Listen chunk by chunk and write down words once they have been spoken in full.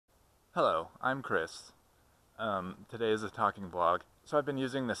Hello, I'm Chris. Today is a talking blog. So I've been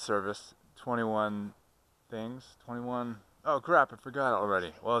using this service, 21 things, 21, oh crap, I forgot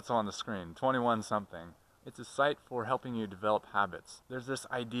already. Well, it's on the screen, 21 something. It's a site for helping you develop habits. There's this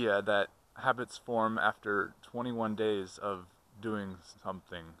idea that habits form after 21 days of doing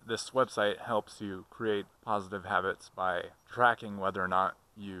something. This website helps you create positive habits by tracking whether or not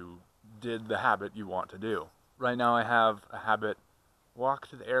you did the habit you want to do. Right now I have a habit: walk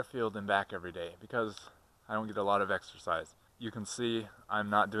to the airfield and back every day because I don't get a lot of exercise. You can see I'm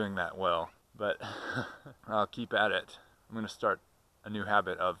not doing that well, but I'll keep at it. I'm going to start a new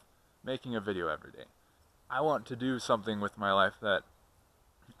habit of making a video every day. I want to do something with my life that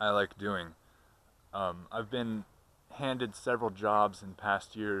I like doing. I've been handed several jobs in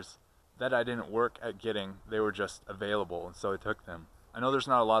past years that I didn't work at getting. They were just available, and so I took them. I know there's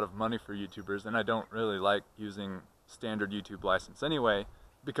not a lot of money for YouTubers, and I don't really like using standard YouTube license anyway,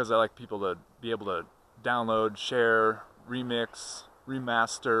 because I like people to be able to download, share, remix,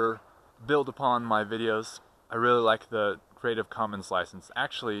 remaster, build upon my videos. I really like the Creative Commons license.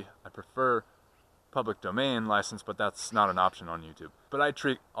 Actually, I prefer public domain license, but that's not an option on YouTube. But I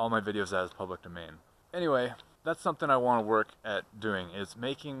treat all my videos as public domain. Anyway, that's something I want to work at doing, is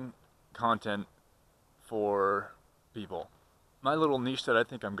making content for people. My little niche that I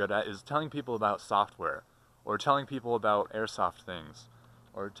think I'm good at is telling people about software, or telling people about airsoft things,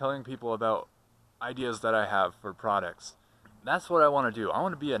 or telling people about ideas that I have for products. That's what I want to do. I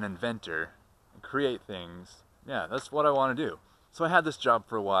want to be an inventor and create things. Yeah, that's what I want to do. So I had this job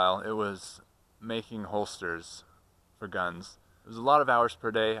for a while. It was making holsters for guns. It was a lot of hours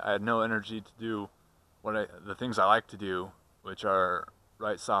per day. I had no energy to do the things I like to do, which are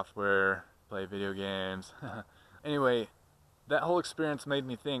write software, play video games. Anyway, that whole experience made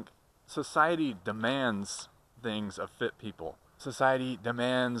me think society demands things of fit people. Society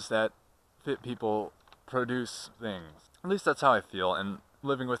demands that fit people produce things. At least that's how I feel. And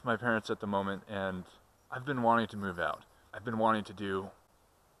living with my parents at the moment, and I've been wanting to move out. I've been wanting to do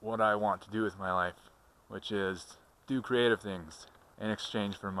what I want to do with my life, which is do creative things in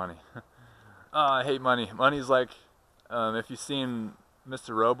exchange for money. I hate money. Money's like, if you've seen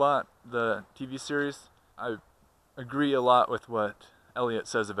Mr. Robot, the TV series, I agree a lot with what Elliot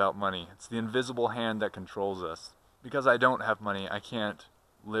says about money. It's the invisible hand that controls us. Because I don't have money, I can't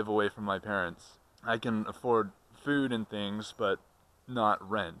live away from my parents. I can afford food and things, but not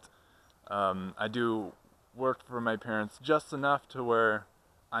rent. I do work for my parents just enough to where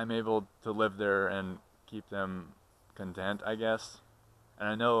I'm able to live there and keep them content, I guess. And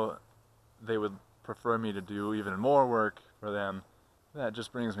I know they would prefer me to do even more work for them. That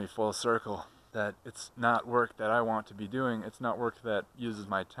just brings me full circle. That it's not work that I want to be doing. It's not work that uses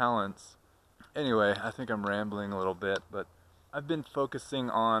my talents. Anyway, I think I'm rambling a little bit, but I've been focusing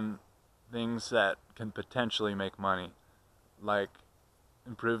on things that can potentially make money, like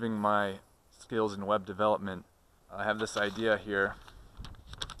improving my skills in web development. I have this idea here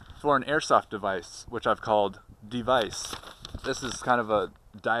for an airsoft device, which I've called Device. This is kind of a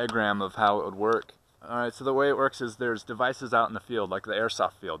diagram of how it would work. Alright, so the way it works is there's devices out in the field, like the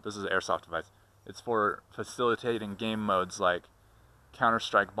airsoft field. This is an airsoft device. It's for facilitating game modes like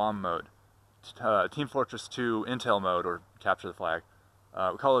Counter-Strike Bomb Mode, Team Fortress 2 Intel Mode, or Capture the Flag,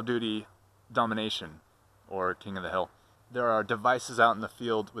 Call of Duty Domination, or King of the Hill. There are devices out in the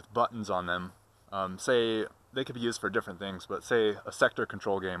field with buttons on them. Say, they could be used for different things, but say a sector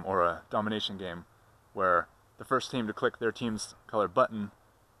control game or a domination game where the first team to click their team's colored button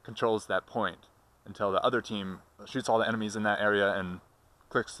controls that point until the other team shoots all the enemies in that area and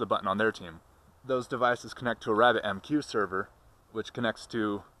clicks the button on their team. Those devices connect to a RabbitMQ server, which connects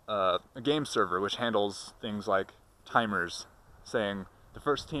to a game server, which handles things like timers, saying the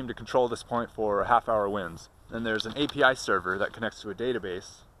first team to control this point for a half-hour wins. Then there's an API server that connects to a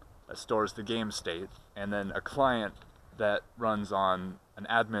database that stores the game state, and then a client that runs on an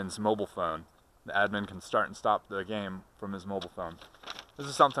admin's mobile phone. The admin can start and stop the game from his mobile phone. This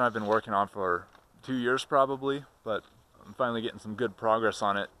is something I've been working on for 2 years probably, but I'm finally getting some good progress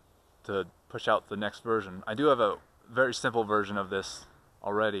on it to push out the next version. I do have a very simple version of this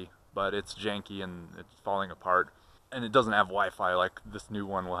already, but it's janky and it's falling apart. And it doesn't have Wi-Fi like this new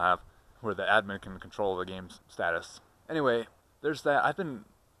one will have, where the admin can control the game's status. Anyway, there's that. I've been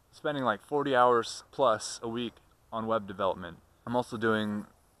spending like 40 hours plus a week on web development. I'm also doing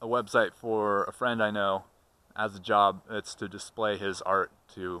a website for a friend I know as a job. It's to display his art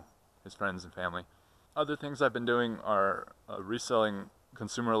to his friends and family. Other things I've been doing are reselling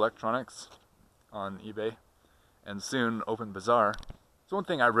consumer electronics on eBay and soon OpenBazaar. So one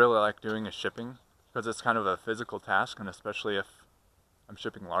thing I really like doing is shipping, because it's kind of a physical task, and especially if I'm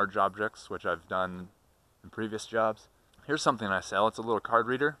shipping large objects, which I've done in previous jobs. Here's something I sell. It's a little card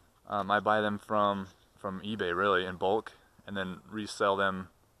reader. I buy them from eBay, really, in bulk, and then resell them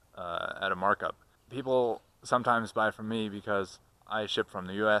at a markup. People sometimes buy from me because I ship from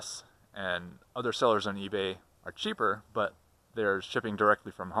the US, and other sellers on eBay are cheaper, but they're shipping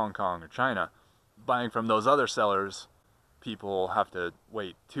directly from Hong Kong or China. Buying from those other sellers, people have to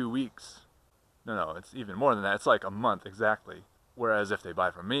wait 2 weeks. No, it's even more than that. It's like a month exactly. Whereas if they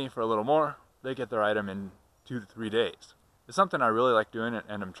buy from me for a little more, they get their item in 2 to 3 days. It's something I really like doing,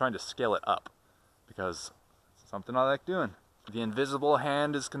 and I'm trying to scale it up because it's something I like doing. The invisible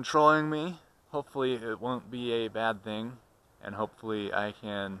hand is controlling me. Hopefully it won't be a bad thing, and hopefully I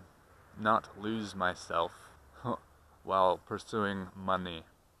can not lose myself while pursuing money.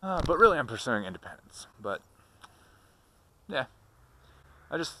 But really I'm pursuing independence. But yeah,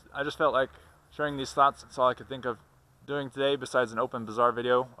 I just felt like sharing these thoughts. That's all I could think of doing today besides an OpenBazaar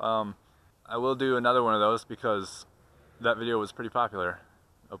video. I will do another one of those because that video was pretty popular,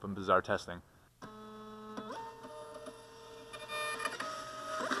 OpenBazaar testing.